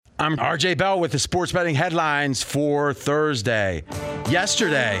I'm RJ Bell with the sports betting headlines for Thursday.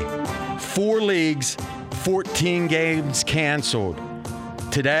 Yesterday, 4 leagues, 14 games canceled.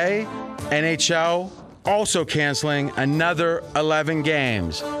 Today, NHL also canceling another 11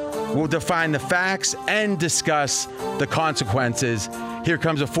 games. We'll define the facts and discuss the consequences. Here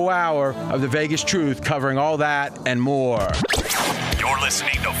comes a full hour of the Vegas Truth covering all that and more. You're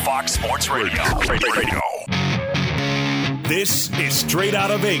listening to Fox Sports Radio. This is Straight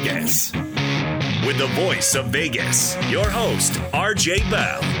Out of Vegas. With the voice of Vegas, your host, RJ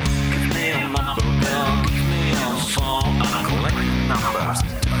Bell. Give me a number, girl. Give me a phone. I'm collecting numbers.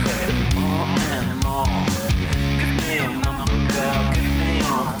 More and more. Give me a number, girl. Give me a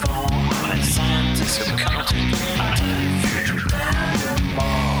phone. I'm a scientist of counting. I tell you future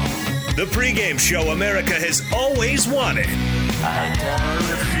more. The pregame show America has always wanted. I tell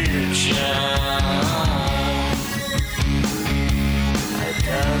the future.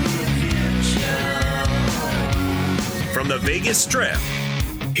 From the Vegas Strip,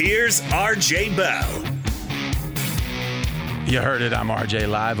 here's RJ Bell. You heard it. I'm RJ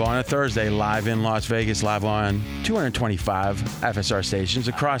live on a Thursday, live in Las Vegas, live on 225 FSR stations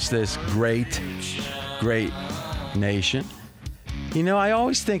across this great nation. You know, I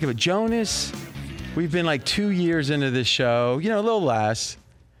always think of it. Jonas, we've been like 2 years into this show, a little less.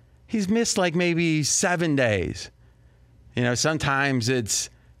 He's missed like maybe 7 days. Sometimes it's,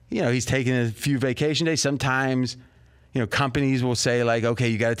 he's taking a few vacation days. Sometimes, companies will say like, okay,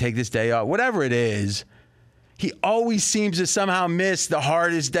 you got to take this day off. Whatever it is, he always seems to somehow miss the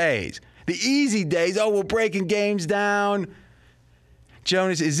hardest days. The easy days, we're breaking games down.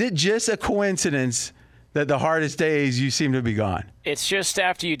 Jonas, is it just a coincidence that the hardest days you seem to be gone? It's just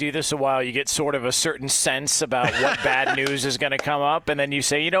after you do this a while, you get sort of a certain sense about what bad news is going to come up, and then you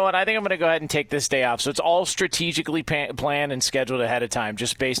say, you know what, I think I'm going to go ahead and take this day off. So it's all strategically planned and scheduled ahead of time,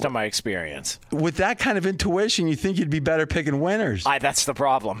 just based on my experience. With that kind of intuition, you think you'd be better picking winners. That's the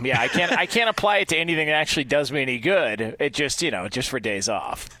problem. Yeah, I can't apply it to anything that actually does me any good. It just, just for days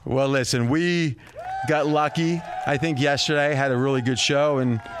off. Well, listen, we got lucky. I think yesterday had a really good show,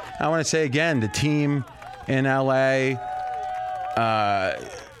 and I want to say again, the team in L.A.,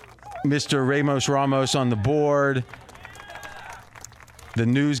 Mr. Ramos on the board, the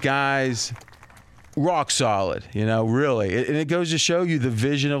news guys, rock solid, really. And it goes to show you the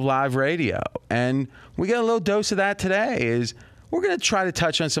vision of live radio. And we got a little dose of that today. We're going to try to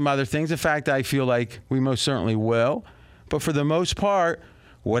touch on some other things. In fact, I feel like we most certainly will. But for the most part,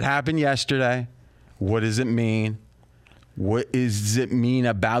 what happened yesterday? What does it mean? What does it mean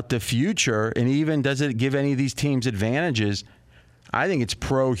about the future? And even does it give any of these teams advantages? I think it's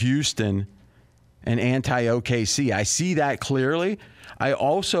pro-Houston and anti-OKC. I see that clearly. I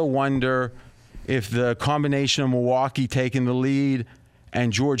also wonder if the combination of Milwaukee taking the lead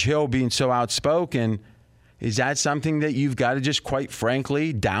and George Hill being so outspoken, is that something that you've got to just, quite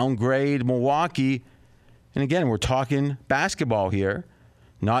frankly, downgrade Milwaukee? And again, we're talking basketball here,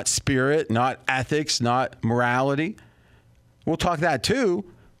 not spirit, not ethics, not morality. We'll talk that too,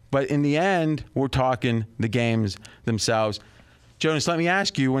 but in the end, we're talking the games themselves. Jonas, let me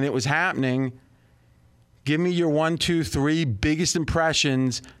ask you, when it was happening, give me your 1, 2, 3 biggest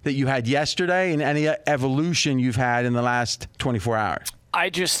impressions that you had yesterday and any evolution you've had in the last 24 hours.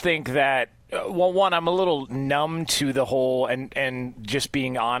 I just think that, well, one, I'm a little numb to the whole, and just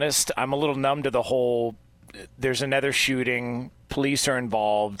being honest, I'm a little numb to the whole, there's another shooting, police are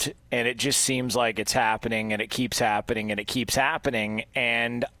involved, and it just seems like it's happening, and it keeps happening, and it keeps happening,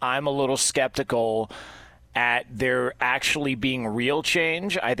 and I'm a little skeptical at there actually being real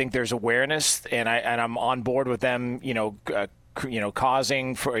change. I think there's awareness, and I'm on board with them,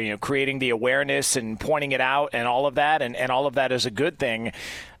 causing for, creating the awareness and pointing it out and all of that, and all of that is a good thing.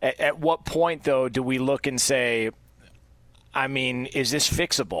 At what point, though, do we look and say, I mean, is this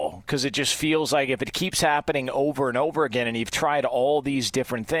fixable? Because it just feels like if it keeps happening over and over again and you've tried all these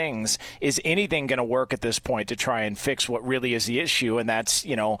different things, is anything going to work at this point to try and fix what really is the issue? And that's,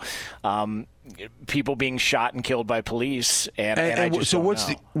 people being shot and killed by police. And I just so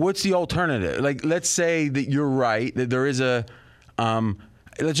don't what's the alternative? Like, let's say that you're right, that there is a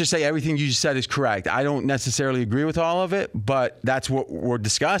let's just say everything you just said is correct. I don't necessarily agree with all of it, but that's what we're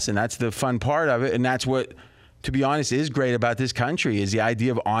discussing. That's the fun part of it, and that's what, to be honest, is great about this country, is the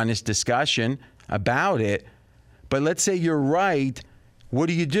idea of honest discussion about it. But let's say you're right. What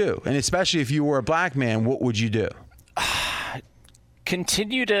do you do? And especially if you were a black man, what would you do?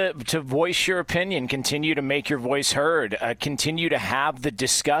 Continue to voice your opinion. Continue to make your voice heard. Continue to have the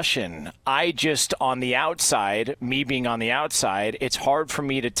discussion. Me being on the outside, it's hard for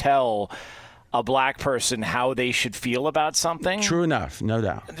me to tell a black person how they should feel about something. True enough, no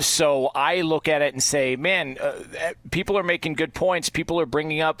doubt. So I look at it and say, man, people are making good points. People are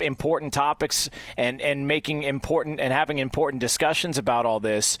bringing up important topics and making important and having important discussions about all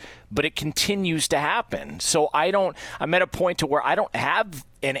this, but it continues to happen. So I'm at a point to where I don't have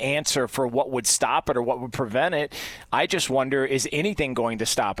an answer for what would stop it or what would prevent it. I just wonder, is anything going to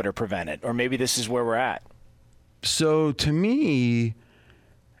stop it or prevent it? Or maybe this is where we're at. So to me,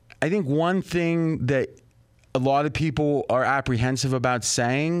 I think one thing that a lot of people are apprehensive about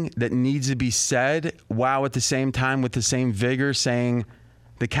saying that needs to be said, while at the same time with the same vigor saying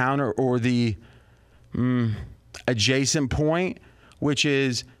the counter or the adjacent point, which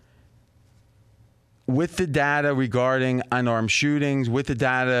is with the data regarding unarmed shootings, with the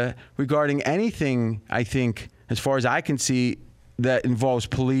data regarding anything, I think, as far as I can see, that involves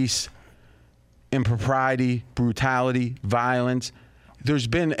police impropriety, brutality, violence, there's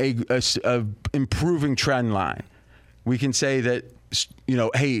been a improving trend line. We can say that,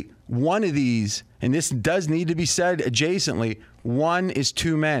 hey, one of these, and this does need to be said adjacently, one is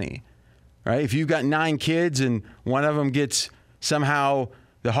too many, right? If you've got 9 kids and one of them gets somehow,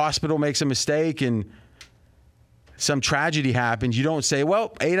 the hospital makes a mistake and some tragedy happens, you don't say,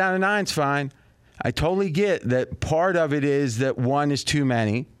 well, 8 out of 9's fine. I totally get that part of it is that one is too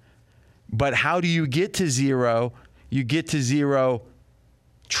many, but how do you get to 0? You get to 0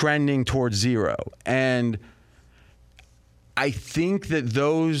 trending towards 0. And I think that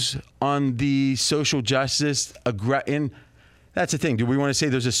those on the social justice, and that's the thing. Do we want to say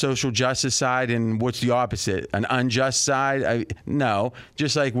there's a social justice side and what's the opposite? An unjust side? No.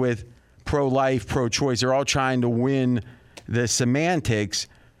 Just like with pro-life, pro-choice, they're all trying to win the semantics.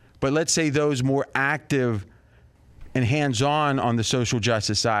 But let's say those more active and hands-on the social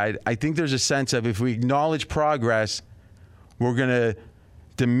justice side, I think there's a sense of if we acknowledge progress, we're going to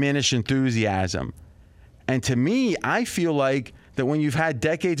diminish enthusiasm. And to me, I feel like that when you've had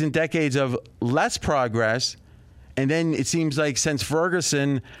decades and decades of less progress, and then it seems like since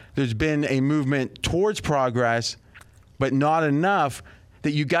Ferguson, there's been a movement towards progress, but not enough,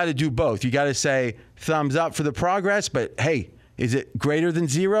 that you got to do both. You got to say thumbs up for the progress, but hey, is it greater than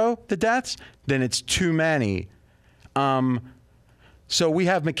 0, the deaths? Then it's too many. So we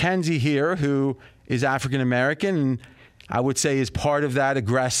have Mackenzie here, who is African-American, and I would say is part of that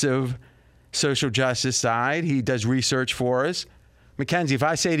aggressive social justice side. He does research for us. Mackenzie, if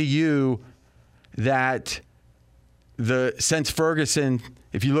I say to you that since Ferguson,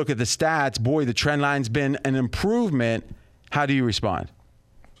 if you look at the stats, boy, the trend line's been an improvement, how do you respond?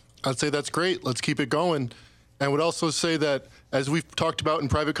 I'd say that's great. Let's keep it going. And would also say that, as we've talked about in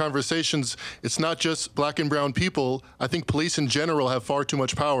private conversations, it's not just black and brown people. I think police in general have far too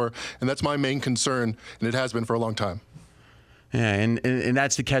much power, and that's my main concern, and it has been for a long time. Yeah, and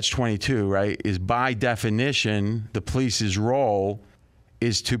that's the catch-22, right? Is by definition, the police's role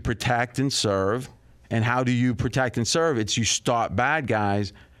is to protect and serve. And how do you protect and serve? It's you stop bad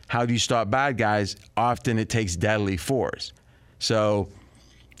guys. How do you stop bad guys? Often it takes deadly force. So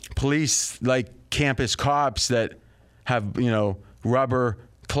police, like campus cops that have, rubber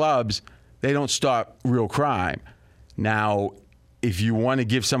clubs, they don't stop real crime. Now, if you want to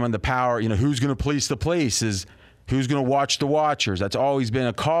give someone the power, who's going to police the police is who's going to watch the watchers. That's always been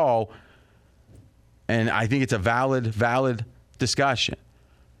a call, and I think it's a valid discussion.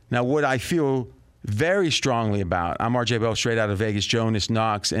 Now, what I feel very strongly about, I'm RJ Bell, straight out of Vegas, Jonas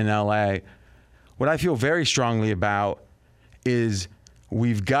Knox in LA. What I feel very strongly about is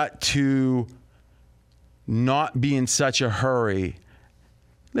we've got to not be in such a hurry.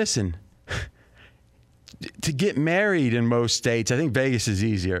 Listen, to get married in most states, I think Vegas is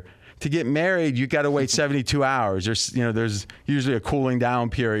easier. To get married, you got to wait 72 hours. There's usually a cooling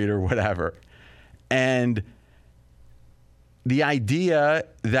down period or whatever. And the idea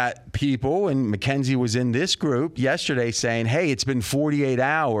that people, and Mackenzie was in this group yesterday saying, hey, it's been 48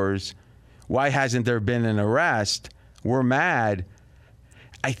 hours. Why hasn't there been an arrest? We're mad.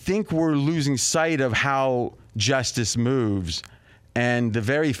 I think we're losing sight of how justice moves. And the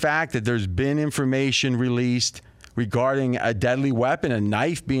very fact that there's been information released regarding a deadly weapon, a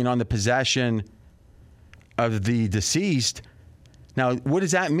knife being on the possession of the deceased. Now, what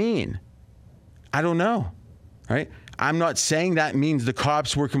does that mean? I don't know, right? I'm not saying that means the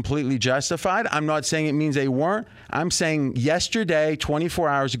cops were completely justified. I'm not saying it means they weren't. I'm saying yesterday, 24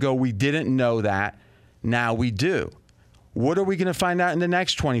 hours ago, we didn't know that. Now we do. What are we going to find out in the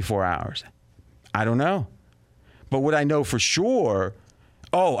next 24 hours? I don't know. But what I know for sure,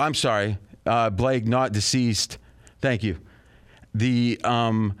 I'm sorry, Blake, not deceased. Thank you.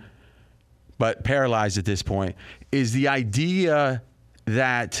 But paralyzed at this point, is the idea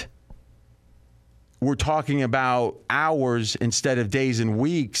that we're talking about hours instead of days and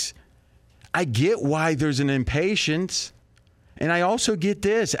weeks, I get why there's an impatience. And I also get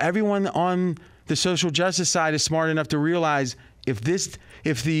this. Everyone on the social justice side is smart enough to realize if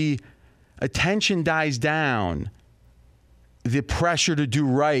the attention dies down, the pressure to do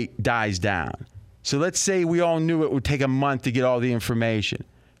right dies down. So let's say we all knew it would take a month to get all the information.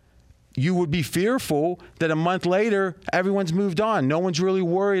 You would be fearful that a month later, everyone's moved on. No one's really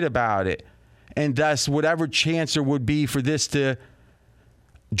worried about it. And thus, whatever chance there would be for this to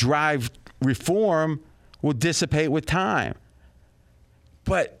drive reform will dissipate with time.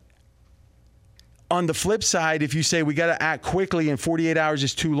 But on the flip side, if you say we got to act quickly and 48 hours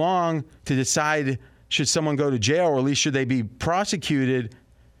is too long to decide should someone go to jail or at least should they be prosecuted,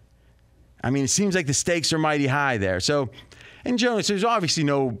 I mean, it seems like the stakes are mighty high there. So, and Jonas, there's obviously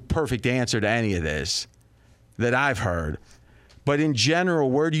no perfect answer to any of this that I've heard. But in general,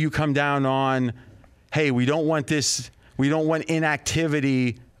 where do you come down on, hey, we don't want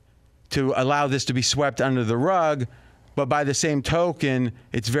inactivity to allow this to be swept under the rug, but by the same token,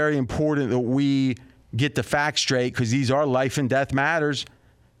 it's very important that we get the facts straight because these are life and death matters.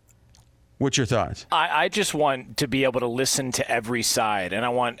 What's your thoughts? I just want to be able to listen to every side, and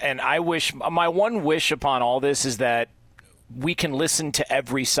I wish my one wish upon all this is that we can listen to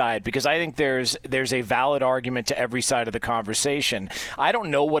every side, because I think there's a valid argument to every side of the conversation. I don't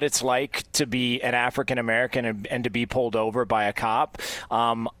know what it's like to be an African American and to be pulled over by a cop.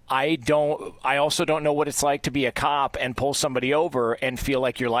 I also don't know what it's like to be a cop and pull somebody over and feel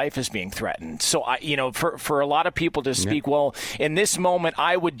like your life is being threatened. So for a lot of people to speak, well, in this moment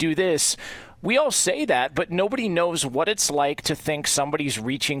I would do this. We all say that, but nobody knows what it's like to think somebody's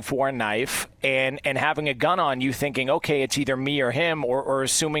reaching for a knife and having a gun on you, thinking, okay, it's either me or him, or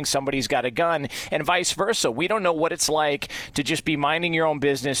assuming somebody's got a gun, and vice versa. We don't know what it's like to just be minding your own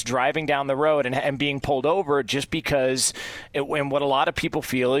business, driving down the road and being pulled over just because and what a lot of people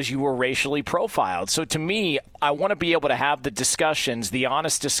feel is you were racially profiled. So to me, I want to be able to have the discussions, the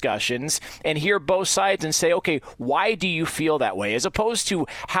honest discussions, and hear both sides and say, okay, why do you feel that way? As opposed to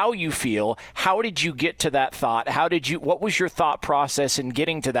how you feel. How did you get to that thought? What was your thought process in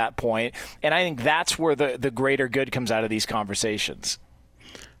getting to that point? And I think that's where the greater good comes out of these conversations.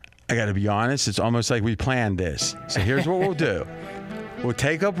 I got to be honest, it's almost like we planned this. So here's what we'll do. We'll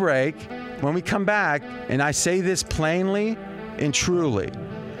take a break. When we come back, and I say this plainly and truly,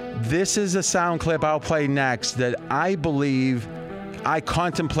 this is a sound clip I'll play next that I believe I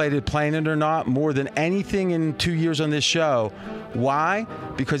contemplated playing it or not more than anything in 2 years on this show. Why?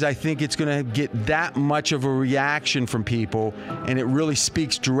 Because I think it's going to get that much of a reaction from people, and it really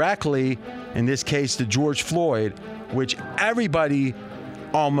speaks directly, in this case, to George Floyd, which everybody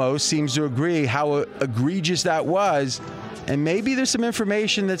almost seems to agree how egregious that was. And maybe there's some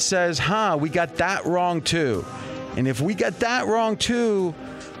information that says, we got that wrong too. And if we got that wrong too,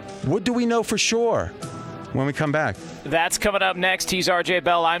 what do we know for sure? When we come back. That's coming up next. He's RJ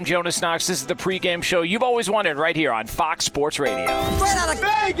Bell. I'm Jonas Knox. This is the pregame show you've always wanted right here on Fox Sports Radio. Straight out of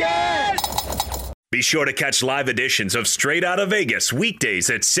Vegas! Be sure to catch live editions of Straight Outta Vegas weekdays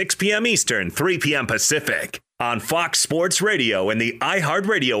at 6 p.m. Eastern, 3 p.m. Pacific on Fox Sports Radio and the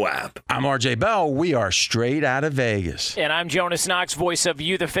iHeartRadio app. I'm RJ Bell. We are Straight Outta Vegas. And I'm Jonas Knox, voice of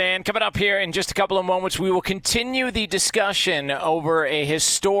You, the Fan. Coming up here in just a couple of moments, we will continue the discussion over a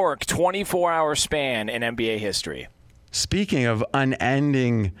historic 24-hour span in NBA history. Speaking of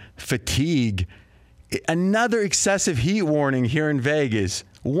unending fatigue, another excessive heat warning here in Vegas,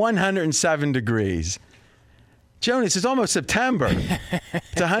 107 degrees. Jonas, it's almost September.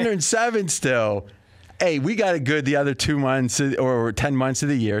 It's 107 still. Hey, we got it good the other 2 months or 10 months of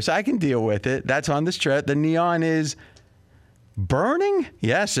the year, so I can deal with it. That's on the strip. The neon is burning?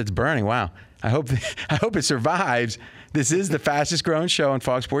 Yes, it's burning. Wow. I hope it survives. This is the fastest growing show on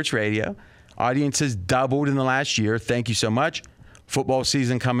Fox Sports Radio. Audience has doubled in the last year. Thank you so much. Football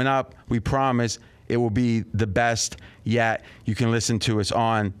season coming up. We promise it will be the best yet. You can listen to us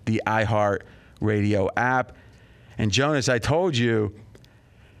on the iHeartRadio app. And Jonas, I told you,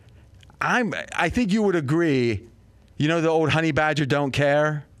 I think you would agree. You know the old honey badger don't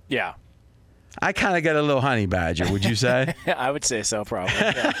care? Yeah. I kind of got a little honey badger, would you say? I would say so, probably.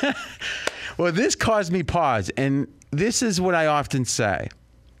 Yeah. Well, this caused me pause, and this is what I often say.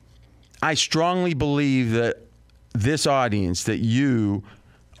 I strongly believe that this audience, that you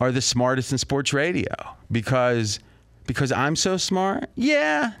are the smartest in sports radio because I'm so smart.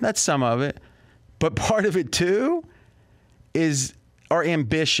 Yeah, that's some of it. But part of it, too, is our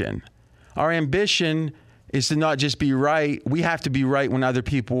ambition. Our ambition is to not just be right. We have to be right when other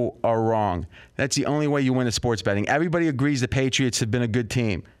people are wrong. That's the only way you win at sports betting. Everybody agrees the Patriots have been a good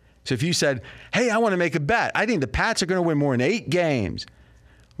team. So if you said, hey, I want to make a bet. I think the Pats are going to win more than 8 games.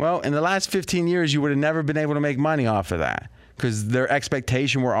 Well, in the last 15 years, you would have never been able to make money off of that because their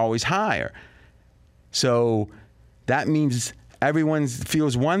expectation were always higher. So that means everyone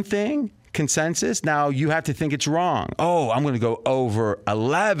feels one thing, consensus. Now you have to think it's wrong. Oh, I'm going to go over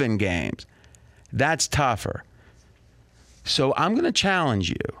 11 games. That's tougher. So I'm going to challenge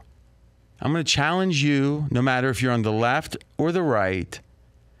you. I'm going to challenge you, no matter if you're on the left or the right,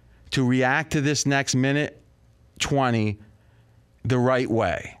 to react to this next minute 20 the right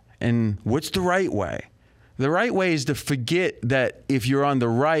way. And what's the right way? The right way is to forget that if you're on the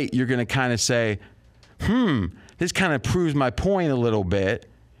right, you're going to kind of say, this kind of proves my point a little bit.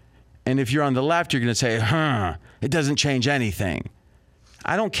 And if you're on the left, you're going to say, it doesn't change anything.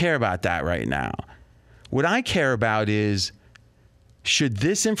 I don't care about that right now. What I care about is, should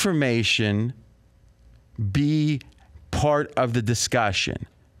this information be part of the discussion?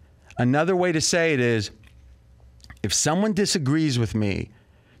 Another way to say it is, if someone disagrees with me,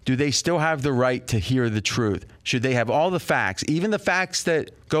 do they still have the right to hear the truth? Should they have all the facts, even the facts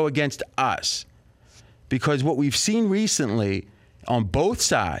that go against us? Because what we've seen recently on both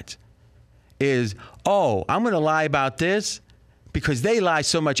sides is, I'm going to lie about this because they lie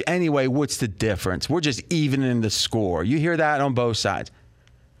so much anyway. What's the difference? We're just evening the score. You hear that on both sides.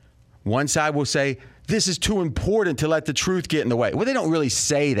 One side will say, this is too important to let the truth get in the way. Well, they don't really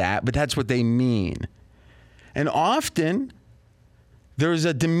say that, but that's what they mean. And often, there's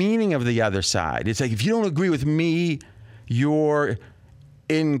a demeaning of the other side. It's like, if you don't agree with me, you're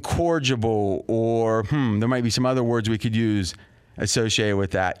incorrigible, or there might be some other words we could use associated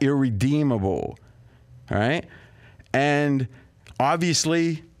with that. Irredeemable. All right? And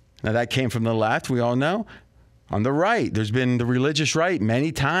obviously, now that came from the left, we all know. On the right, there's been the religious right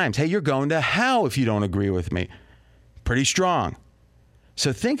many times. Hey, you're going to hell if you don't agree with me. Pretty strong.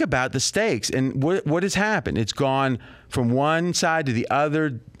 So think about the stakes and what has happened. It's gone from one side to the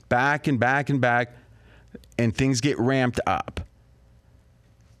other, back and back and back, and things get ramped up.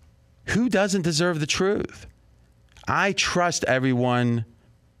 Who doesn't deserve the truth? I trust everyone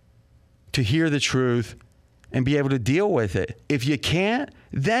to hear the truth and be able to deal with it. If you can't,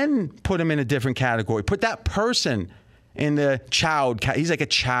 then put them in a different category. Put that person in the child. He's like a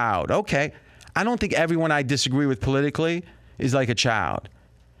child. Okay. I don't think everyone I disagree with politically is like a child.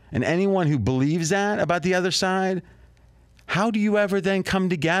 And anyone who believes that about the other side, how do you ever then come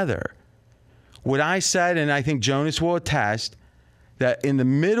together? What I said, and I think Jonas will attest, that in the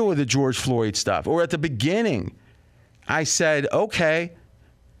middle of the George Floyd stuff, or at the beginning, I said, okay,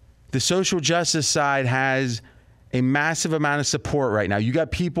 the social justice side has a massive amount of support right now. You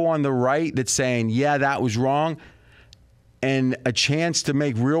got people on the right that's saying, yeah, that was wrong, and a chance to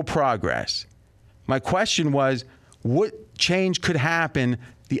make real progress. My question was, what change could happen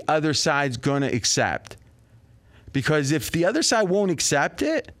the other side's going to accept? Because if the other side won't accept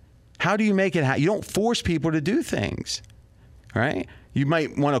it, how do you make it happen? You don't force people to do things, right? You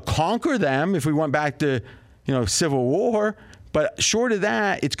might want to conquer them if we went back to, Civil War, but short of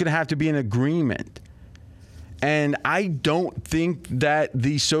that, it's going to have to be an agreement. And I don't think that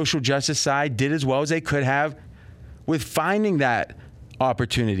the social justice side did as well as they could have with finding that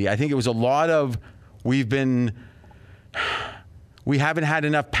opportunity. I think it was a lot of, we haven't had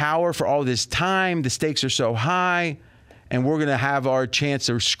enough power for all this time. The stakes are so high, and we're going to have our chance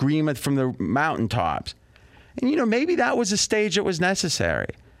to scream it from the mountaintops. And, maybe that was a stage that was necessary.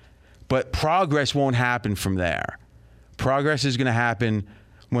 But progress won't happen from there. Progress is going to happen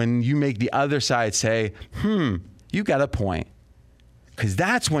when you make the other side say, you got a point. Because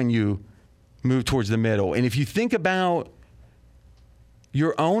that's when you move towards the middle. And if you think about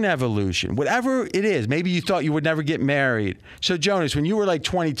your own evolution, whatever it is, maybe you thought you would never get married. So, Jonas, when you were like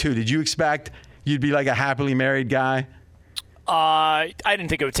 22, did you expect you'd be like a happily married guy? I didn't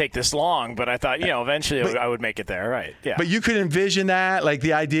think it would take this long, but I thought, eventually I would make it there, right? Yeah. But you could envision that, like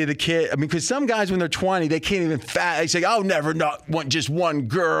the idea of the kid. I mean, because some guys when they're 20, they can't even they say, "I'll never not want just one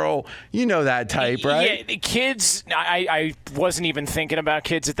girl." You know that type, right? Yeah, kids. I wasn't even thinking about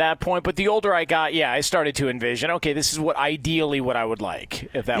kids at that point. But the older I got, I started to envision. Okay, this is what I would like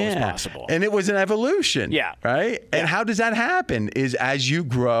if that was possible. And it was an evolution. Yeah. Right. And how does that happen? Is as you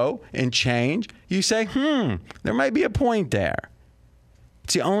grow and change, you say, there might be a point there.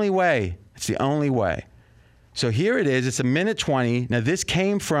 It's the only way. It's the only way. So here it is. It's a minute 20. Now, this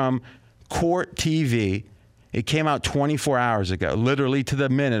came from Court TV. It came out 24 hours ago, literally to the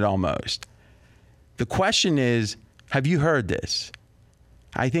minute almost. The question is, have you heard this?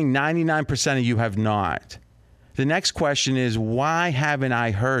 I think 99% of you have not. The next question is, why haven't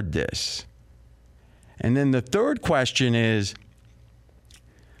I heard this? And then the third question is,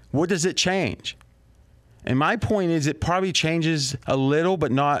 What does it change? And my point is it probably changes a little,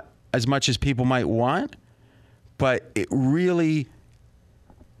 but not as much as people might want. But it really,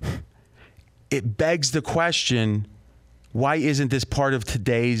 it begs the question, why isn't this part of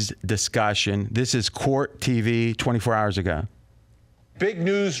today's discussion? This is Court TV 24 hours ago. Big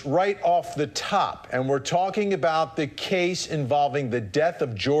news right off the top, and we're talking about the case involving the death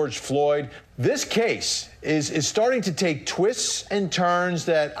of George Floyd. This case is starting to take twists and turns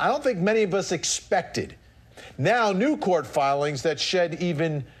that I don't think many of us expected. Now, new court filings that shed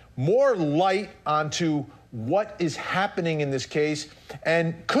even more light onto what is happening in this case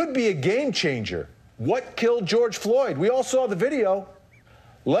and could be a game changer. What killed George Floyd? We all saw the video.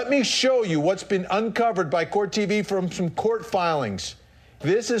 Let me show you what's been uncovered by Court TV from some court filings.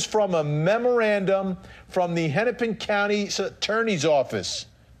 This is from a memorandum from the Hennepin County Attorney's Office.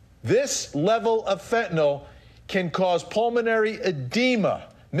 This level of fentanyl can cause pulmonary edema.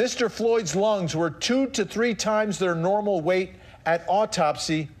 Mr. Floyd's lungs were 2 to 3 times their normal weight at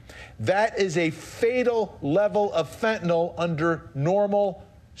autopsy. That is a fatal level of fentanyl under normal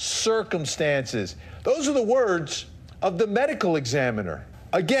circumstances. Those are the words of the medical examiner.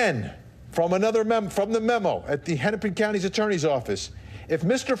 Again, from from the memo at the Hennepin County's Attorney's Office. If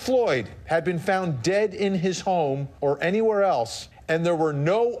Mr. Floyd had been found dead in his home or anywhere else, and there were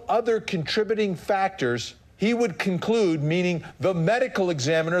no other contributing factors, he would conclude, meaning the medical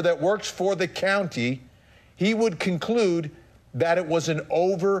examiner that works for the county, he would conclude that it was an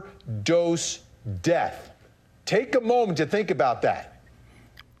overdose death. Take a moment to think about that.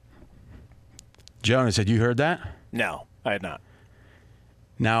 Jonas, had you heard that? No, I had not.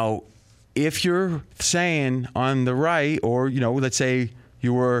 Now, if you're saying on the right, or, let's say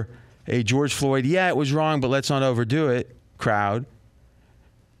you were a George Floyd, yeah, it was wrong, but let's not overdo it crowd.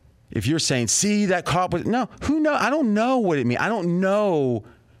 If you're saying, see, that cop was, no, who knows? I don't know what it means. I don't know.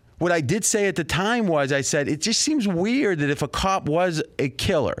 What I did say at the time was, I said, it just seems weird that if a cop was a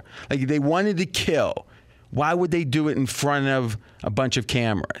killer, like they wanted to kill, why would they do it in front of a bunch of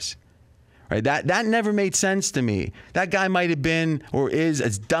cameras? Right? That never made sense to me. That guy might have been or is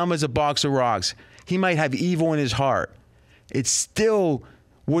as dumb as a box of rocks. He might have evil in his heart. It still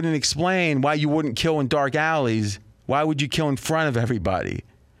wouldn't explain why you wouldn't kill in dark alleys. Why would you kill in front of everybody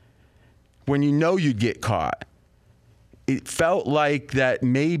when you know you'd get caught? It felt like that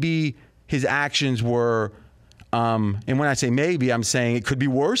maybe his actions were, and when I say maybe, I'm saying it could be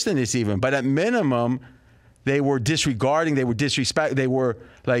worse than this even, but at minimum, they were disregarding, they were disrespect, they were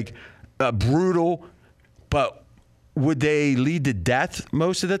like brutal, but would they lead to death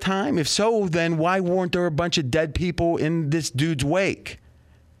most of the time? If so, then why weren't there a bunch of dead people in this dude's wake?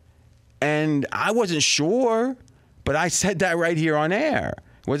 And I wasn't sure, but I said that right here on air.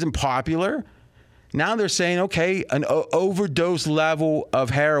 It wasn't popular. Now they're saying, okay, an overdose level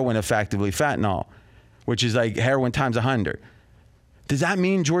of heroin, effectively, fentanyl, which is like heroin times 100. Does that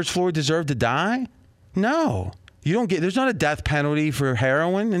mean George Floyd deserved to die? No. You don't get, there's not a death penalty for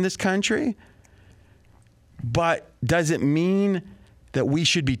heroin in this country. But does it mean that we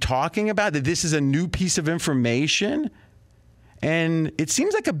should be talking about that this is a new piece of information? And it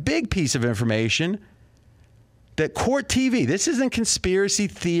seems like a big piece of information that Court TV, this isn't conspiracy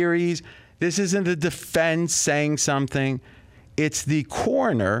theories. This isn't the defense saying something. It's the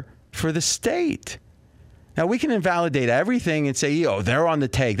coroner for the state. Now, we can invalidate everything and say, they're on the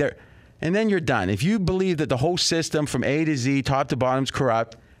take. And then you're done. If you believe that the whole system from A to Z, top to bottom, is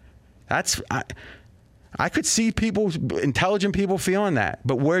corrupt, I could see intelligent people feeling that.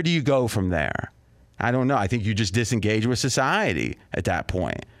 But where do you go from there? I don't know. I think you just disengage with society at that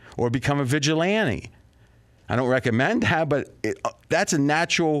point or become a vigilante. I don't recommend that, but that's a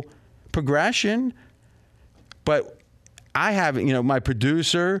natural progression. But I haven't, my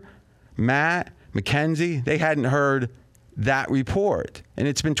producer, Matt, Mackenzie, they hadn't heard that report, and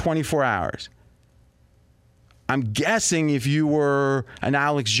it's been 24 hours. I'm guessing if you were an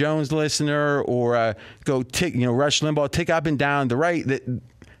Alex Jones listener or Rush Limbaugh, tick up and down the right, that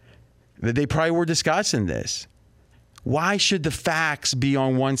they probably were discussing this. Why should the facts be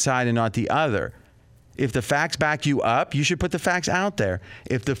on one side and not the other? If the facts back you up, you should put the facts out there.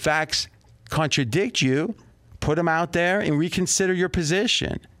 If the facts contradict you, put them out there and reconsider your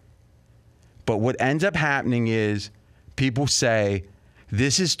position. But what ends up happening is people say,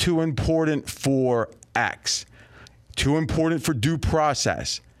 this is too important for X, too important for due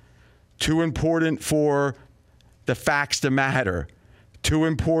process, too important for the facts to matter, too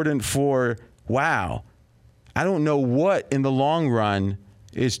important for, wow, I don't know what in the long run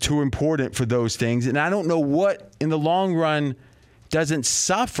is too important for those things. And I don't know what in the long run doesn't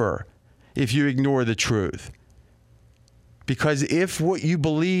suffer if you ignore the truth. Because if what you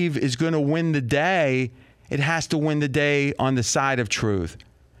believe is going to win the day, it has to win the day on the side of truth.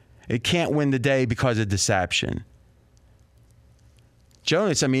 It can't win the day because of deception.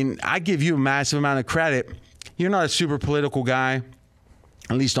 Jonas, I mean, I give you a massive amount of credit. You're not a super political guy,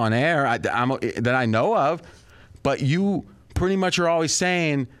 at least on air, that I know of. But you pretty much are always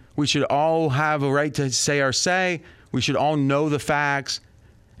saying we should all have a right to say our say. We should all know the facts.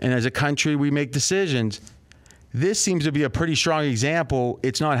 And as a country, we make decisions. This seems to be a pretty strong example.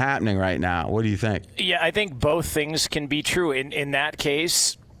 It's not happening right now. What do you think? Yeah, I think both things can be true. In that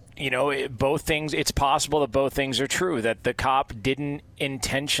case, both things, it's possible that both things are true, that the cop didn't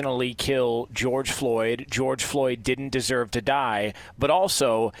intentionally kill George Floyd. George Floyd didn't deserve to die. But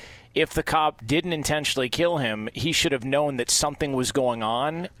also, if the cop didn't intentionally kill him, he should have known that something was going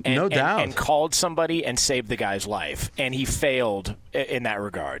on No doubt. and called somebody and saved the guy's life. And he failed in that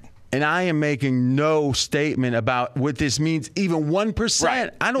regard. And I am making no statement about what this means, even 1%. Right.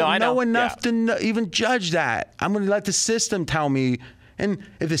 I don't know enough to even judge that. I'm going to let the system tell me. And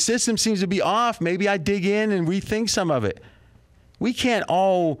if the system seems to be off, maybe I dig in and rethink some of it. We can't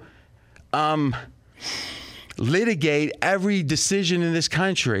all litigate every decision in this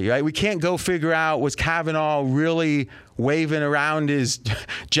country, right? We can't go figure out, was Kavanaugh really waving around his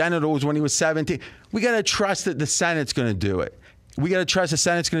genitals when he was 17? We got to trust that the Senate's going to do it. We got to trust the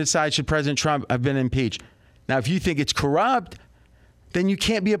Senate's going to decide should President Trump have been impeached. Now, if you think it's corrupt, then you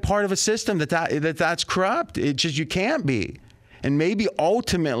can't be a part of a system that's corrupt. It's just you can't be. And maybe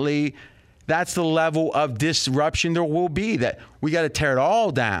ultimately that's the level of disruption there will be, that we got to tear it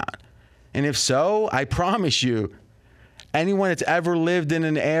all down. And if so, I promise you, anyone that's ever lived in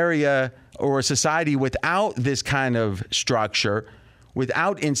an area or a society without this kind of structure,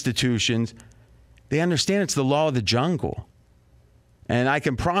 without institutions, they understand it's the law of the jungle. And I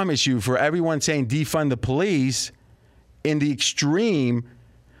can promise you, for everyone saying defund the police, in the extreme,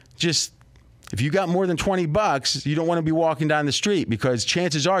 just if you got more than $20, you don't want to be walking down the street, because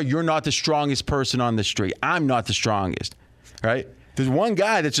chances are you're not the strongest person on the street. I'm not the strongest, right? There's one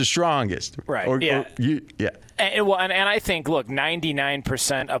guy that's the strongest. Right. Yeah. And I think, look,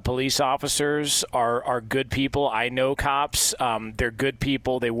 99% of police officers are good people. I know cops. They're good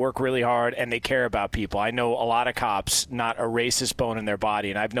people. They work really hard, and they care about people. I know a lot of cops, not a racist bone in their body,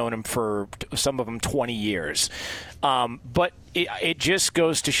 and I've known them for, some of them, 20 years. But it just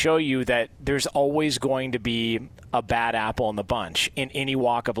goes to show you that there's always going to be a bad apple in the bunch in any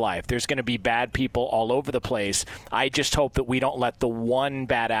walk of life. There's going to be bad people all over the place. I just hope that we don't let the one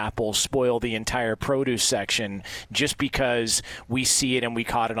bad apple spoil the entire produce section just because we see it and we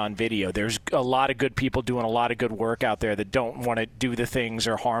caught it on video. There's a lot of good people doing a lot of good work out there that don't want to do the things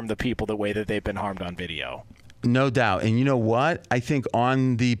or harm the people the way that they've been harmed on video. No doubt. And you know what? I think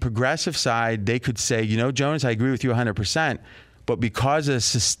on the progressive side, they could say, Jonas, I agree with you 100%. But because of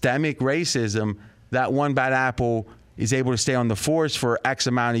systemic racism, that one bad apple is able to stay on the force for X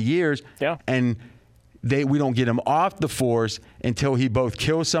amount of years. Yeah. And we don't get him off the force until he both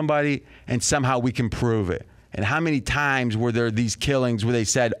kills somebody and somehow we can prove it. And how many times were there these killings where they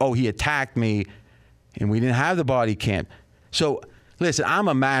said, oh, he attacked me, and we didn't have the body cam? So listen, I'm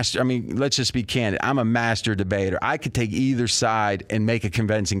a master. I mean, let's just be candid. I'm a master debater. I could take either side and make a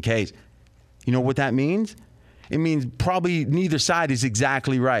convincing case. You know what that means? It means probably neither side is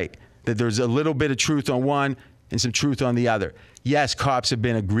exactly right, that there's a little bit of truth on one and some truth on the other. Yes, cops have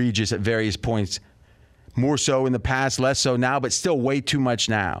been egregious at various points, more so in the past, less so now, but still way too much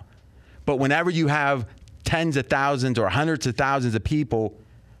now. But whenever you have tens of thousands or hundreds of thousands of people,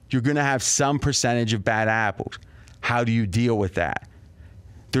 you're going to have some percentage of bad apples. How do you deal with that?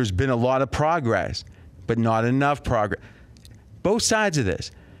 There's been a lot of progress, but not enough progress. Both sides of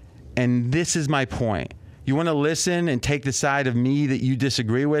this. And this is my point. You want to listen and take the side of me that you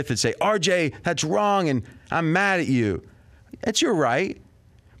disagree with and say, RJ, that's wrong, and I'm mad at you. That's your right.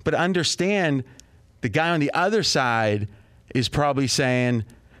 But understand the guy on the other side is probably saying,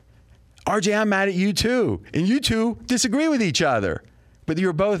 RJ, I'm mad at you too. And you two disagree with each other. But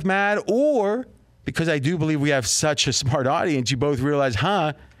you're both mad, or because I do believe we have such a smart audience, you both realize,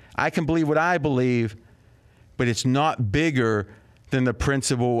 I can believe what I believe, but it's not bigger than the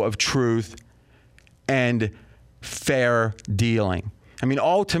principle of truth and fair dealing. I mean,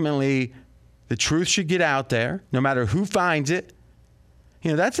 ultimately, the truth should get out there, no matter who finds it.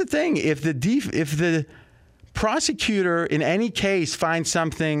 That's the thing. If the prosecutor in any case finds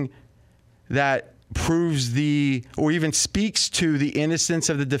something that proves or even speaks to the innocence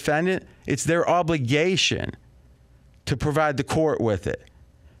of the defendant, it's their obligation to provide the court with it.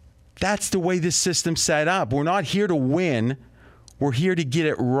 That's the way this system's set up. We're not here to win. We're here to get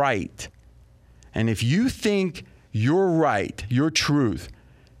it right. And if you think your right, your truth,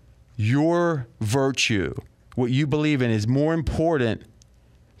 your virtue, what you believe in is more important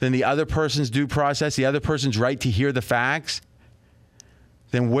than the other person's due process, the other person's right to hear the facts,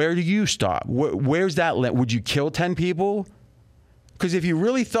 then where do you stop? Where's that limit? Would you kill 10 people? Because if you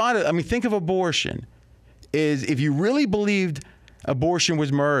really thought it, I mean, think of abortion. If you really believed abortion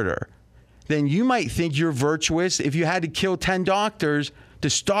was murder, then you might think you're virtuous. If you had to kill 10 doctors to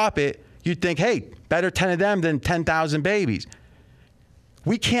stop it, you'd think, hey, better 10 of them than 10,000 babies.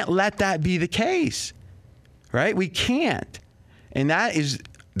 We can't let that be the case, right? We can't. And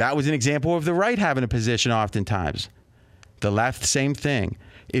that was an example of the right having a position oftentimes. The left, same thing.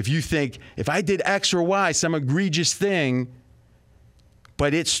 If you think, if I did X or Y, some egregious thing,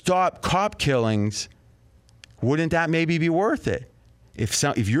 but it stopped cop killings, wouldn't that maybe be worth it?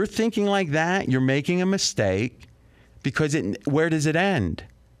 If you're thinking like that, you're making a mistake, because where does it end?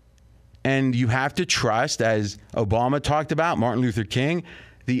 And you have to trust, as Obama talked about, Martin Luther King,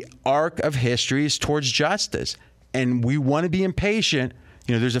 the arc of history is towards justice. And we want to be impatient.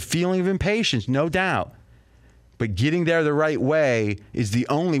 You know, there's a feeling of impatience, no doubt. But getting there the right way is the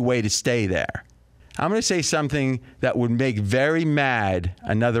only way to stay there. I'm going to say something that would make very mad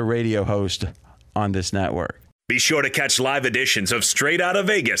another radio host on this network. Be sure to catch live editions of Straight Outta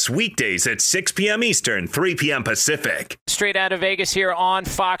Vegas weekdays at 6 p.m. Eastern, 3 p.m. Pacific. Straight Out of Vegas here on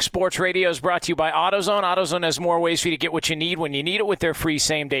Fox Sports Radio is brought to you by AutoZone. AutoZone has more ways for you to get what you need when you need it with their free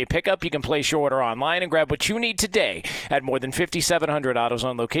same-day pickup. You can place your order online and grab what you need today at more than 5,700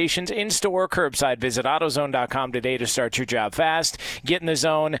 AutoZone locations, in-store or curbside. Visit AutoZone.com today to start your job fast. Get in the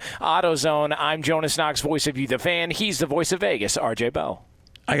zone. AutoZone. I'm Jonas Knox, voice of You, the fan. He's the voice of Vegas, RJ Bell.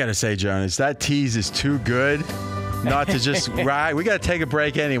 I got to say, Jonas, that tease is too good not to just ride. We got to take a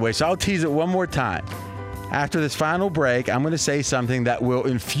break anyway, so I'll tease it one more time. After this final break, I'm going to say something that will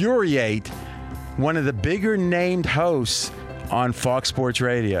infuriate one of the bigger named hosts on Fox Sports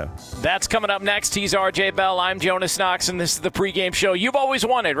Radio. That's coming up next. He's RJ Bell. I'm Jonas Knox, and this is the pregame show you've always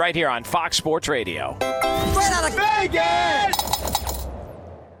wanted right here on Fox Sports Radio. Straight out of Vegas!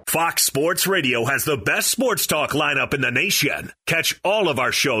 Fox Sports Radio has the best sports talk lineup in the nation. Catch all of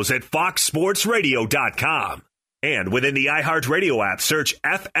our shows at foxsportsradio.com. And within the iHeartRadio app, search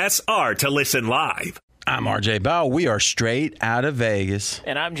FSR to listen live. I'm RJ Bell. We are Straight Out of Vegas.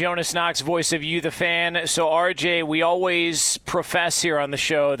 And I'm Jonas Knox, voice of You, the fan. So, RJ, we always profess here on the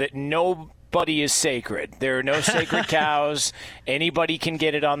show that nobody is sacred. There are no sacred cows. Anybody can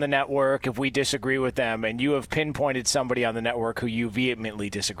get it on the network if we disagree with them. And you have pinpointed somebody on the network who you vehemently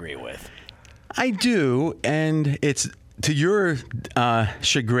disagree with. I do, and it's to your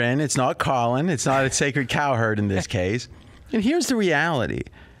chagrin. It's not Colin. It's not a sacred cow herd in this case. And here's the reality.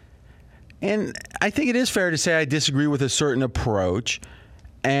 And I think it is fair to say I disagree with a certain approach.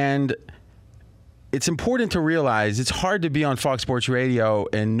 And it's important to realize it's hard to be on Fox Sports Radio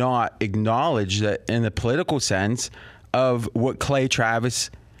and not acknowledge that in the political sense of what Clay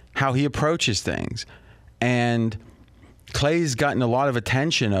Travis, how he approaches things. And Clay's gotten a lot of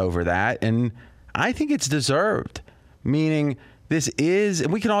attention over that, and I think it's deserved. Meaning this is,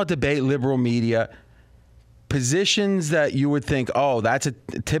 and we can all debate liberal media, positions that you would think, oh, that's a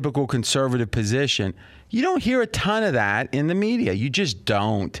typical conservative position. You don't hear a ton of that in the media. You just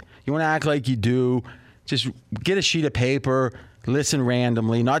don't. You want to act like you do. Just get a sheet of paper, listen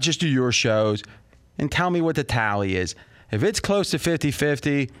randomly, not just do your shows, and tell me what the tally is. If it's close to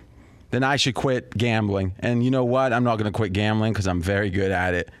 50-50, then I should quit gambling. And you know what? I'm not going to quit gambling because I'm very good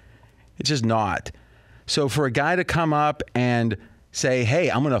at it. It's just not. So for a guy to come up and say, hey,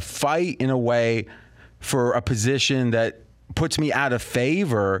 I'm going to fight in a way for a position that puts me out of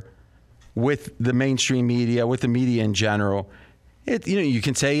favor with the mainstream media, with the media in general, you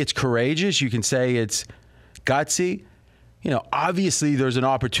can say it's courageous. You can say it's gutsy. Obviously there's an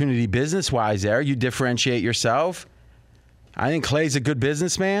opportunity business-wise there. You differentiate yourself. I think Clay's a good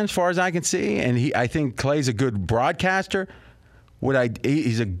businessman as far as I can see, and I think Clay's a good broadcaster.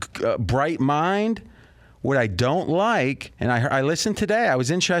 He's a bright mind. What I don't like, and I listened today, I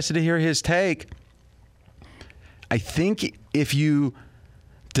was interested to hear his take. I think if you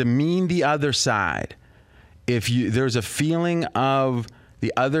demean the other side, there's a feeling of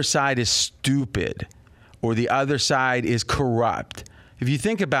the other side is stupid or the other side is corrupt. If you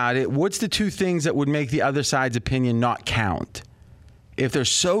think about it, what's the two things that would make the other side's opinion not count? If they're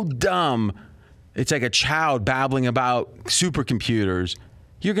so dumb, it's like a child babbling about supercomputers.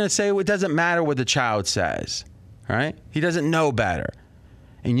 You're going to say, well, it doesn't matter what the child says, right? He doesn't know better.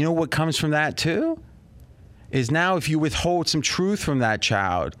 And you know what comes from that too? Is now if you withhold some truth from that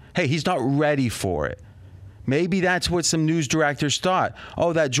child, hey, he's not ready for it. Maybe that's what some news directors thought.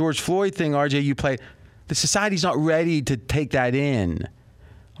 Oh, that George Floyd thing, RJ, you played, The society's not ready to take that in.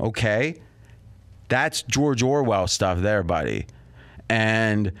 Okay? That's George Orwell stuff there, buddy.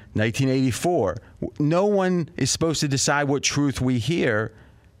 And 1984. No one is supposed to decide what truth we hear,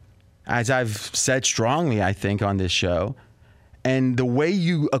 as I've said strongly, I think, on this show. And the way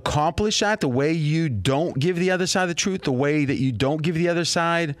you accomplish that, the way you don't give the other side the truth, the way that you don't give the other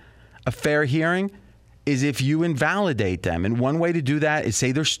side a fair hearing, is if you invalidate them. And one way to do that is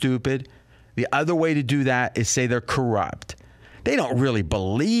say they're stupid. The other way to do that is say they're corrupt. They don't really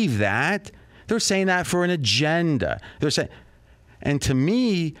believe that. They're saying that for an agenda. They're saying, and to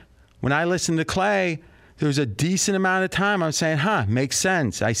me, when I listen to Clay, there's a decent amount of time I'm saying, makes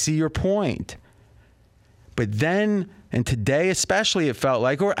sense. I see your point. But then, and today especially, it felt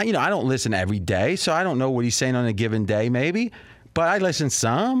like, or, I don't listen every day, so I don't know what he's saying on a given day maybe, but I listen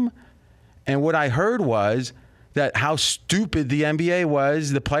some. And what I heard was that how stupid the NBA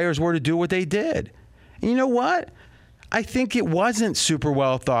was, the players were to do what they did. And you know what? I think it wasn't super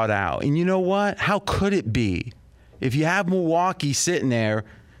well thought out. And you know what? How could it be? If you have Milwaukee sitting there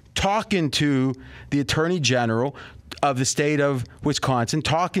talking to the Attorney General of the state of Wisconsin,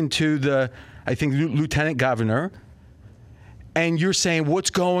 talking to the, I think, Lieutenant Governor, and you're saying,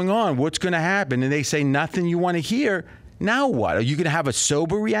 what's going on? What's going to happen? And they say nothing you want to hear. Now what? Are you going to have a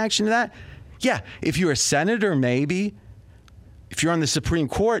sober reaction to that? Yeah, if you're a senator, maybe. If you're on the Supreme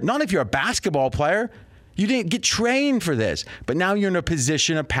Court, not if you're a basketball player. You didn't get trained for this. But now you're in a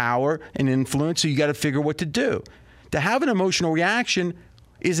position of power and influence, so you got to figure what to do. To have an emotional reaction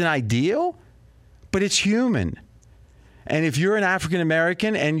isn't ideal, but it's human. And if you're an African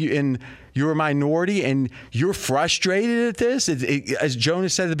American and you're a minority and you're frustrated at this, as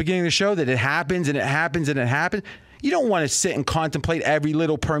Jonas said at the beginning of the show, that it happens and it happens and it happens, you don't want to sit and contemplate every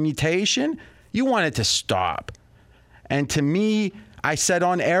little permutation. You want it to stop. And to me, I said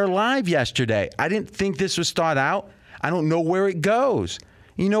on air live yesterday, I didn't think this was thought out. I don't know where it goes.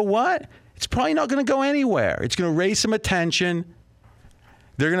 You know what? It's probably not going to go anywhere. It's going to raise some attention.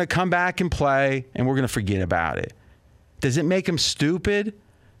 They're going to come back and play, and we're going to forget about it. Does it make them stupid?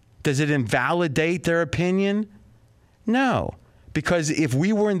 Does it invalidate their opinion? No. Because if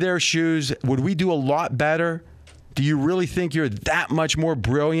we were in their shoes, would we do a lot better? Do you really think you're that much more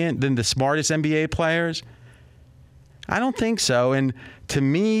brilliant than the smartest NBA players? I don't think so. And to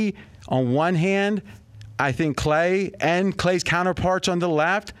me, on one hand, I think Clay and Clay's counterparts on the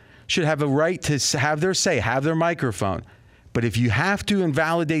left should have a right to have their say, have their microphone. But if you have to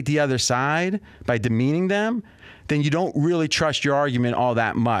invalidate the other side by demeaning them, then you don't really trust your argument all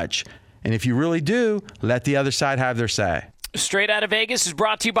that much. And if you really do, let the other side have their say. Straight Out of Vegas is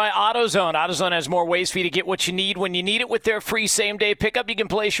brought to you by AutoZone. AutoZone has more ways for you to get what you need when you need it with their free same-day pickup. You can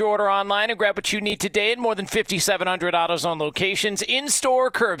place your order online and grab what you need today at more than 5,700 AutoZone locations,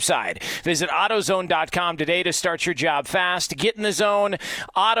 in-store, curbside. Visit AutoZone.com today to start your job fast. Get in the zone.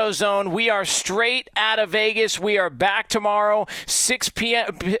 AutoZone. We are Straight Out of Vegas. We are back tomorrow, 6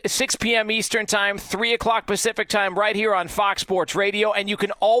 p.m. Eastern Time, 3 o'clock Pacific Time, right here on Fox Sports Radio. And you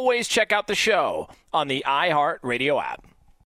can always check out the show on the iHeart Radio app.